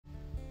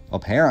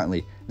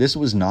Apparently, this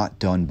was not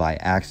done by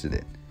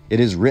accident. It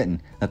is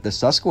written that the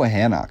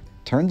Susquehannock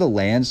turned the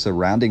land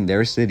surrounding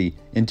their city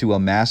into a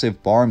massive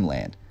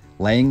farmland,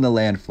 laying the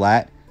land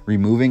flat,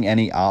 removing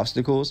any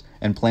obstacles,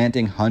 and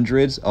planting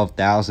hundreds of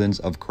thousands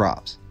of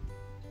crops.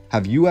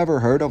 Have you ever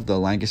heard of the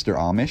Lancaster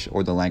Amish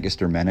or the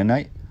Lancaster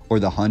Mennonite, or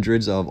the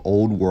hundreds of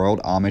old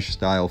world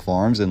Amish-style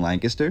farms in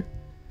Lancaster?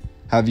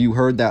 Have you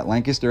heard that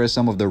Lancaster has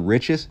some of the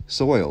richest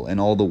soil in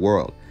all the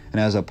world and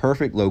has a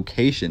perfect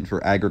location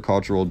for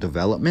agricultural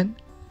development?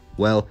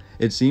 Well,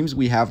 it seems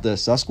we have the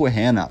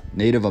Susquehannock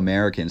Native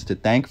Americans to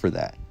thank for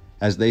that,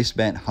 as they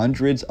spent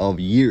hundreds of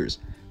years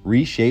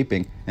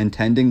reshaping and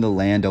tending the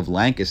land of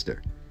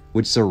Lancaster,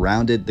 which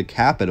surrounded the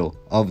capital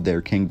of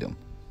their kingdom.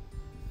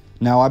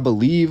 Now, I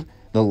believe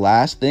the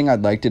last thing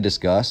I'd like to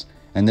discuss,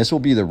 and this will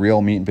be the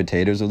real meat and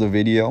potatoes of the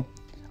video,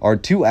 are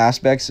two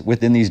aspects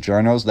within these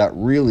journals that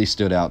really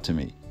stood out to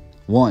me.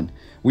 One,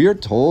 we are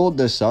told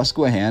the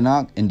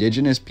Susquehannock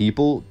indigenous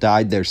people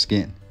dyed their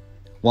skin.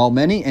 While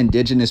many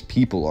indigenous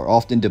people are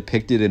often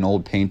depicted in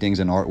old paintings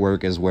and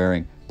artwork as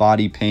wearing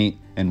body paint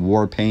and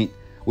war paint,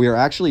 we are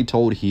actually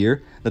told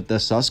here that the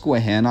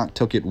Susquehannock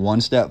took it one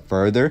step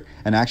further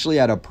and actually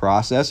had a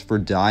process for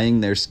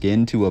dyeing their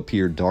skin to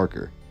appear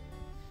darker.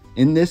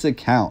 In this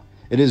account,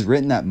 it is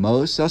written that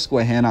most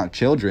Susquehannock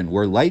children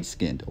were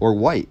light-skinned or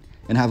white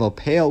and have a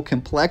pale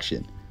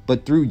complexion,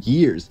 but through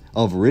years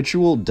of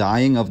ritual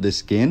dyeing of the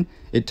skin,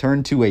 it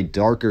turned to a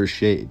darker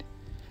shade.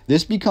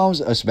 This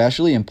becomes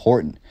especially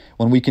important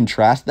when we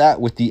contrast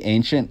that with the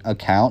ancient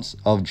accounts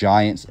of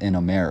giants in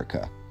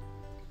America.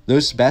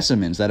 Those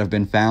specimens that have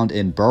been found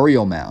in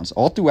burial mounds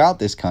all throughout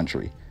this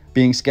country,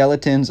 being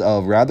skeletons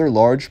of rather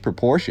large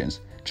proportions,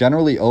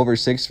 generally over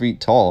 6 feet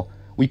tall,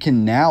 we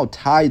can now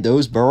tie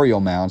those burial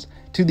mounds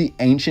to the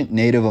ancient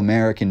Native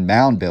American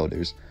mound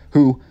builders,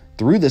 who,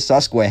 through the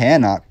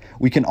Susquehannock,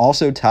 we can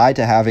also tie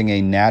to having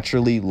a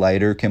naturally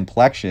lighter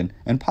complexion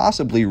and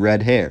possibly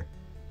red hair.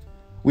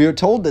 We are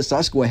told the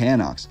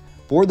Susquehannocks,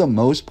 for the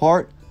most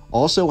part,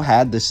 also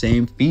had the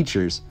same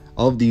features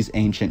of these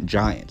ancient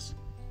giants.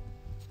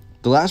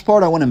 The last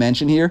part I want to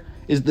mention here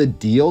is the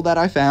deal that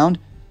I found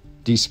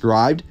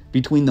described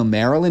between the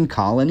Maryland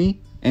colony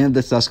and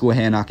the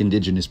Susquehannock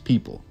indigenous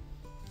people.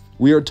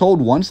 We are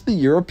told once the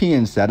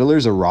European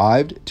settlers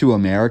arrived to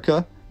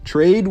America,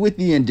 trade with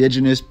the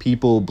indigenous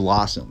people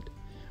blossomed.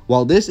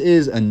 While this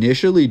is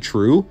initially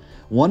true,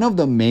 one of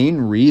the main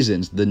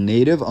reasons the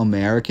Native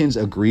Americans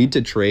agreed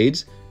to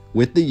trades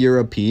with the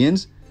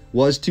Europeans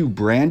was to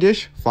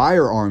brandish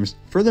firearms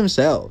for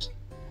themselves.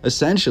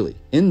 Essentially,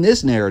 in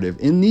this narrative,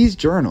 in these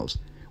journals,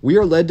 we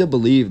are led to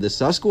believe the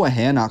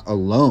Susquehannock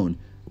alone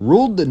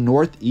ruled the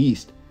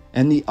Northeast,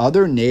 and the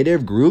other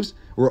native groups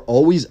were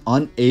always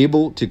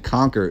unable to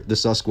conquer the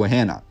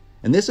Susquehannock,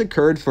 and this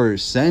occurred for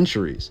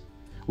centuries.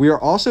 We are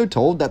also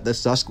told that the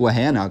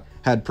Susquehannock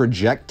had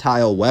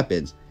projectile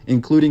weapons,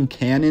 including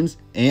cannons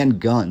and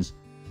guns.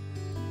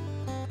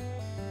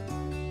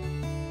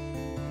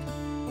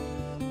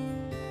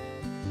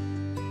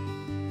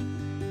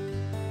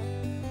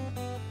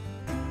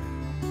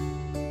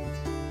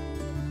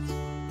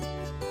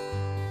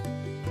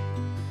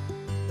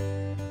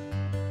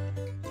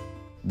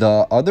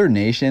 The other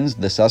nations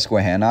the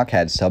Susquehannock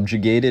had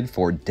subjugated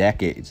for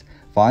decades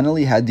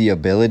finally had the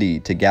ability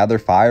to gather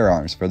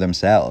firearms for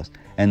themselves,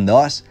 and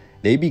thus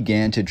they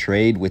began to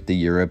trade with the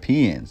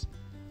Europeans.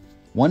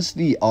 Once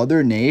the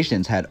other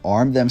nations had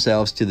armed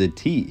themselves to the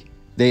teeth,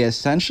 they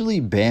essentially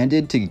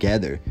banded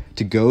together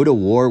to go to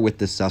war with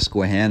the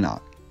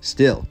Susquehannock.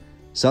 Still,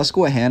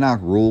 Susquehannock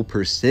rule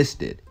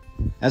persisted.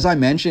 As I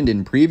mentioned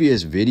in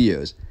previous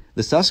videos,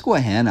 the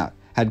Susquehannock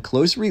had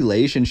close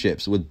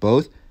relationships with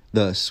both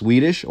the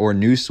Swedish or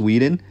New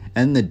Sweden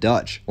and the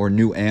Dutch or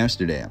New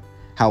Amsterdam.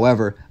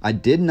 However, I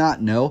did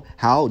not know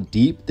how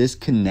deep this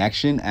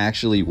connection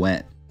actually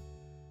went.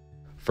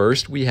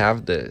 First, we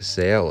have the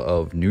sale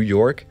of New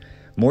York,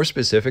 more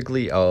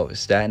specifically of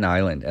Staten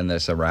Island and the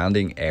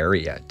surrounding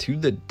area, to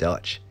the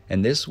Dutch.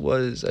 And this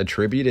was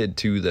attributed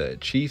to the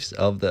chiefs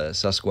of the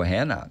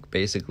Susquehannock.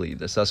 Basically,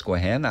 the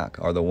Susquehannock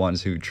are the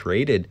ones who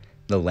traded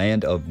the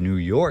land of New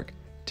York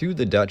to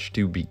the Dutch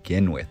to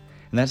begin with.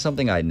 And that's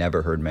something I'd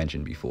never heard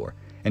mentioned before.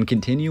 And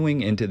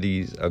continuing into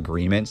these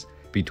agreements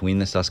between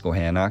the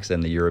Susquehannocks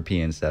and the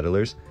European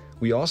settlers,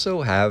 we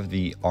also have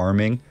the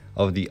arming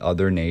of the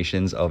other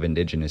nations of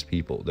indigenous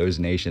people, those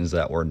nations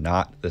that were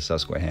not the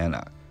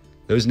Susquehannock.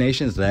 Those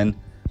nations then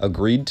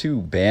agreed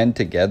to band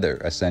together,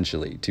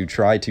 essentially, to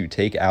try to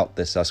take out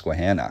the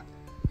Susquehannock.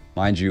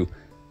 Mind you,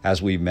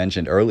 as we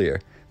mentioned earlier,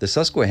 the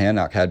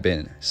Susquehannock had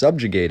been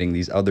subjugating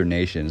these other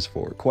nations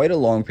for quite a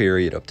long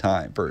period of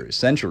time, for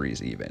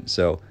centuries even.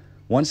 So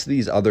once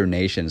these other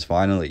nations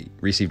finally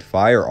received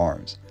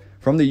firearms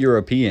from the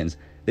Europeans,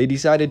 they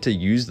decided to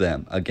use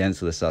them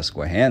against the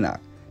Susquehannock.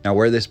 Now,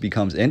 where this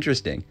becomes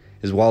interesting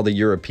is while the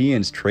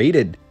Europeans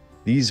traded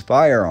these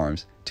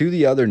firearms to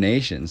the other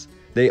nations,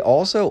 they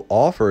also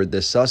offered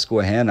the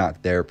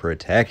Susquehannock their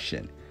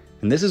protection.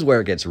 And this is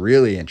where it gets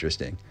really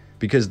interesting,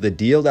 because the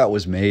deal that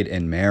was made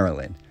in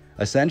Maryland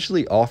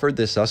essentially offered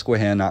the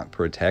Susquehannock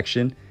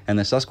protection, and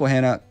the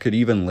Susquehannock could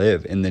even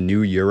live in the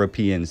new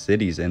European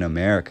cities in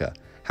America.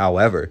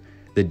 However,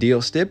 the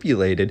deal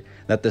stipulated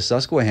that the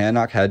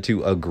Susquehannock had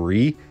to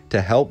agree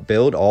to help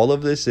build all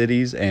of the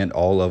cities and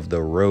all of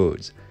the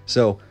roads.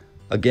 So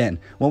again,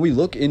 when we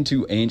look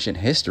into ancient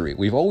history,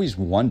 we've always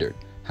wondered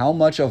how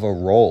much of a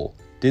role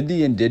did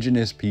the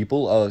indigenous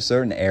people of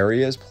certain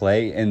areas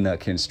play in the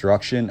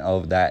construction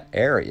of that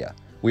area.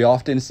 We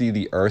often see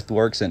the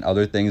earthworks and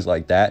other things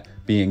like that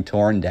being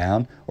torn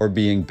down or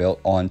being built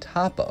on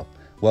top of.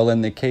 Well,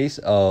 in the case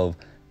of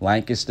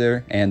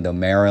Lancaster and the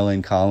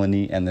Maryland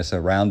colony and the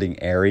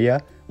surrounding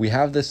area, we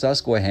have the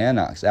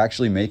Susquehannocks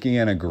actually making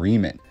an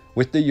agreement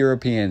with the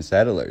European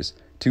settlers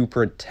to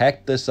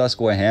protect the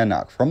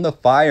Susquehannock from the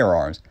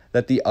firearms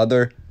that the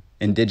other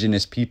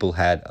indigenous people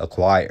had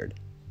acquired.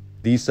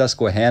 These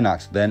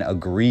Susquehannocks then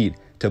agreed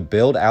to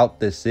build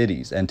out the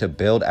cities and to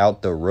build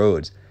out the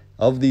roads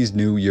of these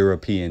new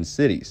European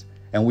cities.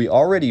 And we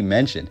already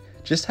mentioned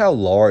just how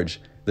large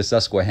the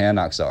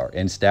Susquehannocks are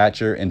in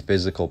stature and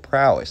physical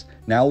prowess.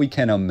 Now we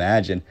can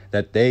imagine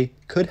that they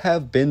could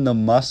have been the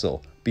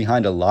muscle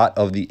behind a lot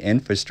of the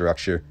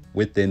infrastructure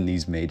within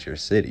these major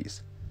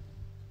cities.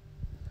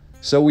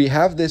 So we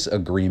have this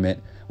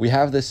agreement, we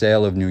have the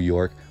sale of New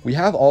York, we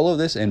have all of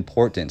this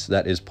importance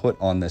that is put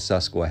on the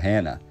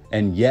Susquehanna,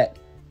 and yet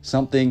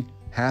something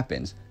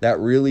happens that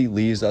really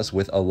leaves us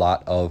with a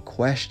lot of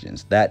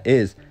questions. That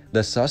is,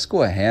 the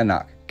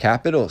Susquehannock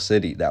capital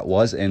city that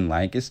was in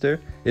Lancaster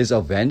is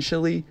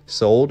eventually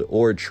sold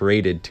or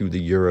traded to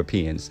the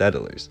European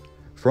settlers.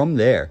 From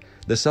there,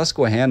 the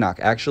Susquehannock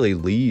actually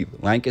leave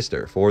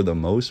Lancaster for the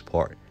most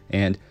part,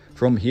 and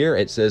from here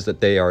it says that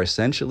they are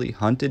essentially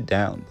hunted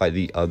down by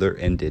the other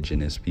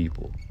indigenous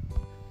people.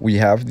 We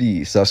have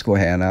the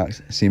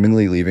Susquehannocks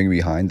seemingly leaving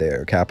behind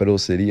their capital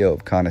city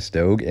of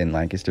Conestoga in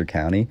Lancaster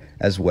County,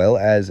 as well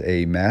as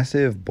a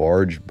massive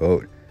barge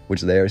boat,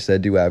 which they are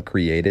said to have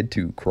created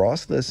to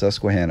cross the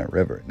Susquehanna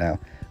River. Now,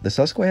 the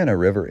Susquehanna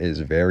River is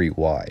very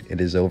wide. It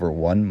is over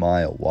 1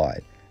 mile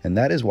wide, and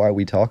that is why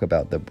we talk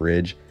about the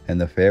bridge and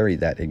the ferry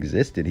that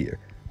existed here.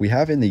 We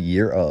have in the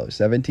year of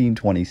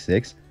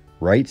 1726,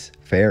 Wright's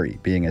Ferry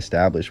being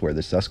established where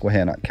the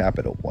Susquehannock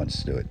capital once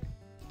stood.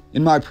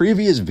 In my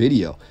previous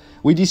video,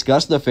 we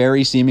discussed the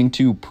ferry seeming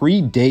to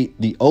predate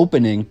the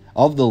opening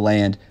of the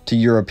land to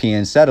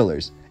European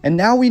settlers, and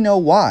now we know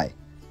why.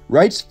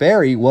 Wright's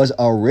Ferry was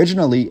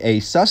originally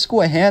a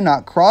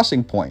Susquehannock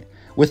crossing point,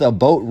 with a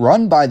boat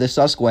run by the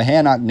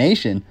Susquehannock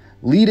Nation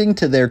leading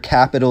to their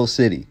capital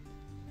city.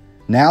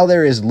 Now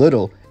there is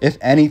little, if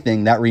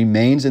anything, that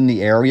remains in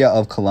the area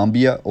of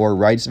Columbia or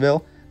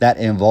Wrightsville that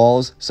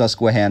involves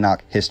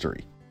Susquehannock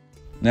history.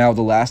 Now,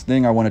 the last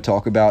thing I want to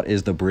talk about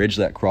is the bridge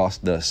that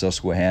crossed the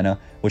Susquehanna,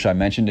 which I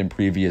mentioned in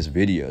previous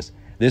videos.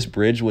 This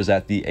bridge was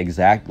at the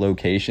exact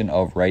location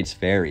of Wright's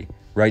Ferry,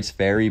 Wright's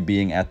Ferry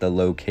being at the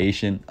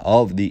location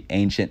of the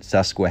ancient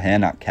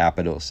Susquehannock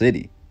capital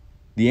city.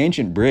 The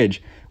ancient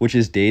bridge, which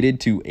is dated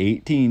to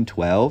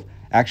 1812,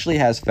 actually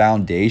has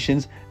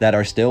foundations that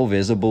are still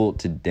visible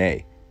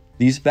today.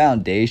 These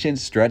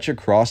foundations stretch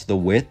across the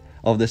width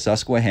of the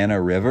Susquehanna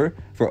River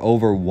for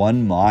over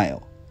 1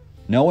 mile.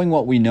 Knowing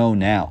what we know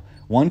now,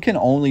 one can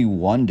only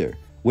wonder,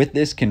 with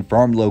this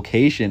confirmed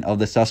location of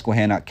the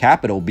Susquehannock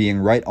capital being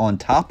right on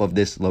top of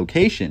this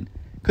location,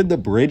 could the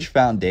bridge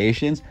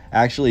foundations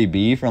actually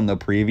be from the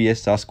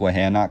previous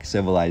Susquehannock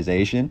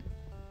civilization?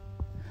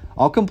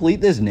 I'll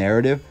complete this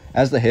narrative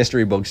as the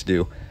history books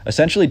do,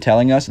 essentially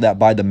telling us that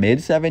by the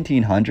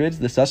mid-1700s,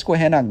 the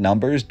Susquehannock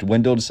numbers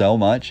dwindled so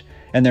much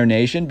and their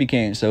nation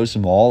became so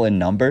small in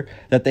number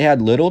that they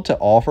had little to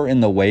offer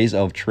in the ways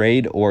of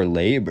trade or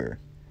labor.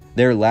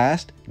 Their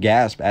last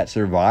gasp at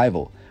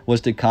survival was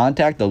to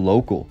contact the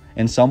local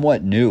and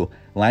somewhat new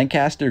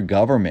Lancaster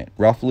government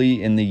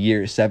roughly in the year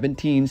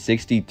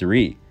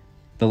 1763.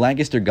 The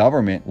Lancaster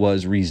government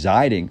was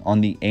residing on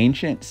the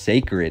ancient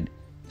sacred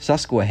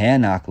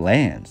Susquehannock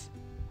lands.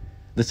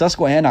 The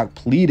Susquehannock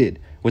pleaded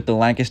with the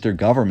Lancaster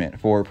government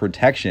for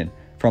protection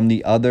from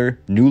the other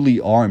newly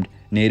armed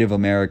Native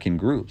American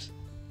groups.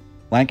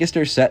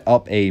 Lancaster set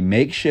up a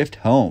makeshift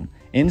home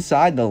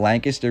inside the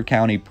Lancaster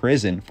County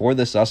prison for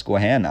the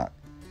Susquehannock.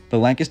 The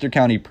Lancaster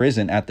County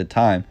prison at the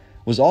time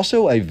was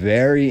also a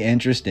very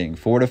interesting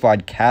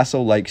fortified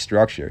castle-like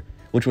structure,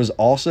 which was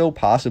also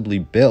possibly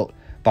built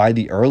by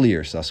the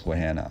earlier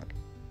Susquehannock.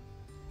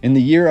 In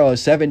the year of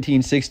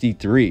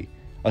 1763,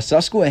 a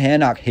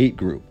Susquehannock hate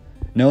group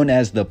known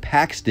as the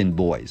Paxton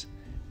Boys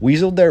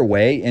weaseled their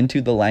way into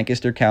the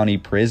Lancaster County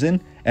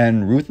prison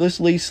and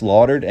ruthlessly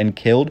slaughtered and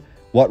killed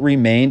what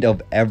remained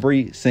of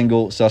every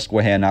single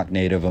Susquehannock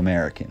Native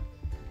American.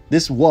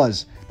 This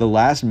was the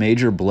last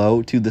major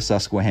blow to the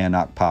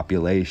Susquehannock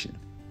population.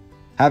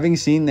 Having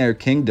seen their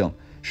kingdom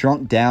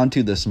shrunk down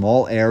to the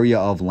small area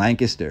of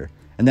Lancaster,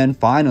 and then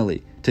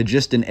finally to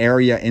just an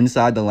area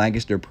inside the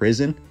Lancaster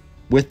prison,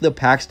 with the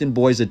Paxton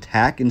Boys'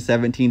 attack in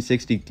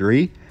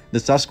 1763, the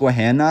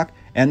Susquehannock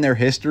and their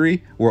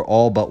history were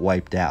all but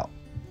wiped out.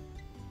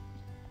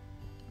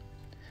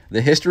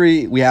 The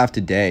history we have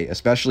today,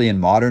 especially in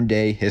modern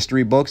day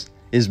history books,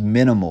 is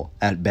minimal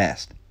at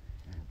best.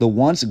 The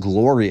once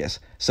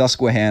glorious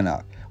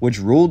Susquehannock, which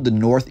ruled the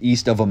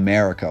northeast of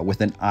America with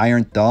an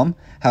iron thumb,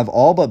 have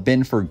all but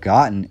been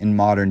forgotten in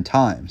modern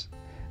times.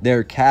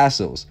 Their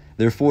castles,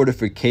 their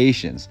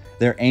fortifications,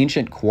 their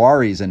ancient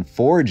quarries and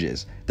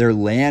forges, their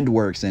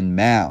landworks and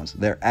mounds,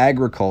 their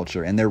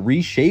agriculture and their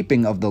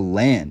reshaping of the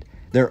land,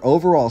 their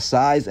overall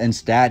size and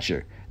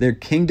stature, their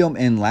kingdom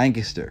in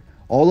Lancaster,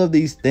 all of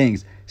these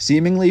things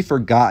seemingly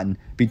forgotten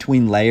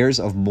between layers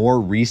of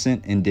more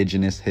recent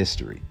indigenous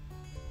history.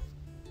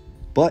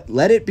 But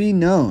let it be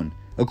known,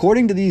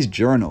 according to these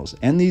journals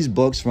and these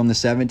books from the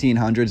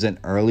 1700s and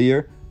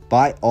earlier,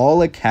 by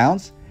all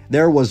accounts,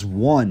 there was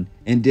one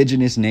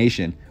indigenous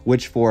nation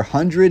which for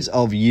hundreds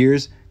of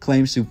years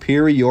claimed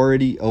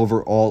superiority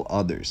over all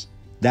others.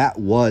 That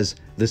was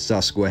the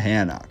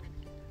Susquehannock.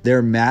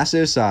 Their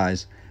massive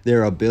size,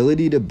 their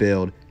ability to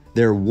build,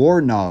 their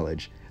war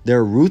knowledge,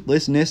 their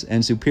ruthlessness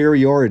and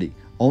superiority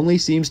only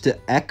seems to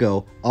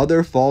echo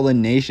other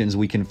fallen nations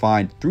we can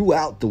find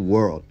throughout the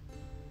world.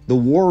 The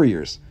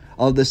warriors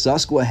of the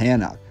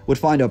Susquehannock would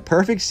find a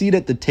perfect seat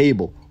at the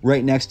table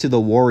right next to the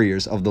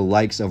warriors of the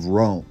likes of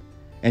Rome.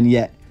 And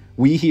yet,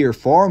 we hear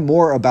far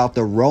more about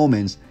the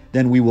Romans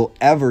than we will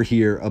ever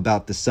hear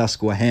about the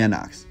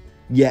Susquehannocks.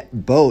 Yet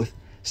both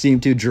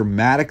seem to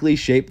dramatically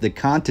shape the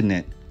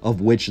continent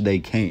of which they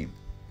came.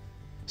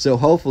 So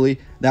hopefully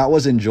that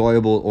was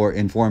enjoyable or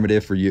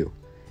informative for you.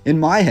 In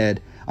my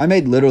head, I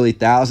made literally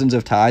thousands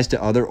of ties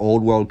to other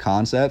old world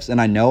concepts, and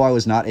I know I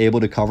was not able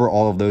to cover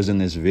all of those in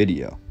this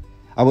video.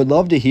 I would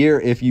love to hear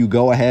if you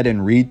go ahead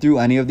and read through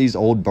any of these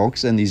old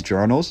books and these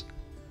journals.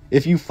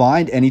 If you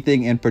find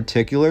anything in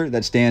particular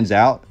that stands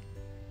out,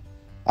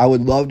 I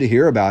would love to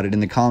hear about it in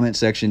the comment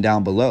section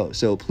down below.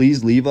 So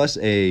please leave us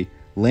a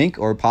link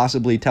or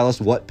possibly tell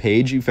us what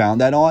page you found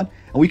that on,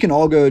 and we can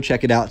all go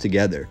check it out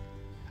together.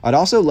 I'd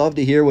also love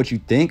to hear what you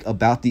think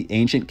about the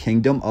ancient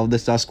kingdom of the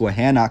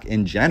Susquehannock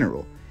in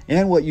general,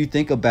 and what you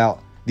think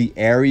about the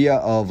area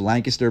of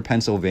Lancaster,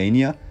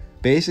 Pennsylvania,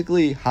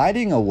 basically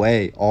hiding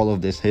away all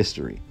of this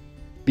history.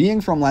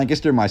 Being from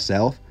Lancaster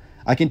myself,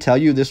 I can tell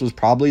you this was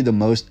probably the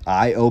most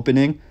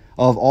eye-opening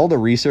of all the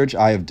research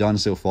I have done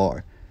so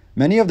far.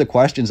 Many of the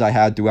questions I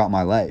had throughout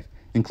my life,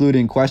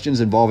 including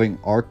questions involving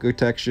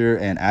architecture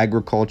and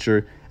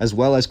agriculture, as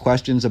well as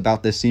questions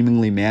about the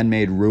seemingly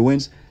man-made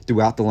ruins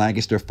throughout the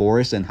Lancaster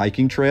forest and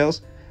hiking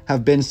trails,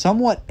 have been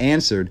somewhat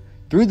answered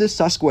through the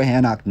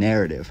Susquehannock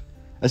narrative.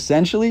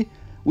 Essentially,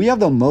 we have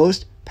the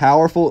most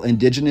powerful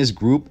indigenous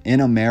group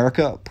in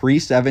America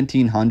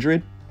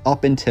pre-1700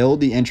 up until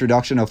the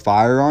introduction of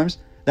firearms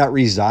that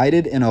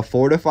resided in a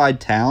fortified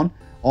town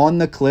on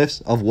the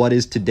cliffs of what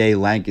is today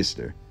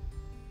Lancaster.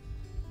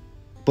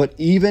 But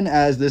even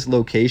as this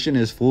location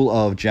is full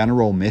of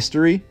general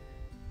mystery,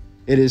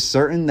 it is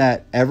certain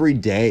that every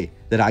day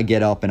that I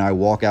get up and I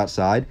walk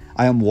outside,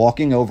 I am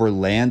walking over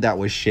land that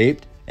was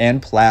shaped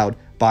and plowed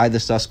by the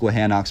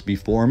Susquehannocks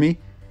before me,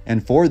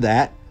 and for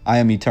that, I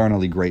am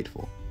eternally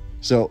grateful.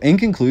 So in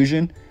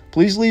conclusion,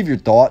 please leave your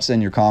thoughts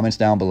and your comments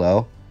down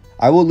below.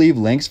 I will leave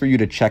links for you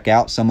to check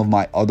out some of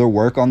my other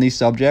work on these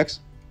subjects,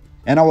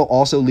 and I will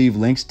also leave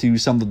links to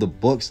some of the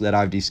books that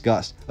I've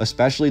discussed,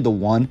 especially the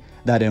one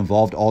that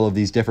involved all of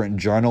these different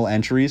journal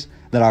entries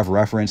that I've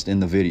referenced in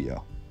the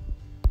video.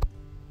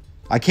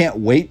 I can't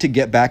wait to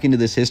get back into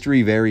this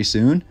history very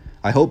soon.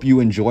 I hope you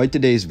enjoyed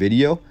today's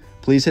video.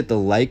 Please hit the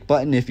like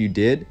button if you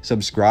did,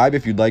 subscribe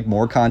if you'd like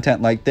more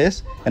content like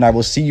this, and I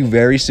will see you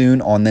very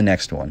soon on the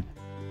next one.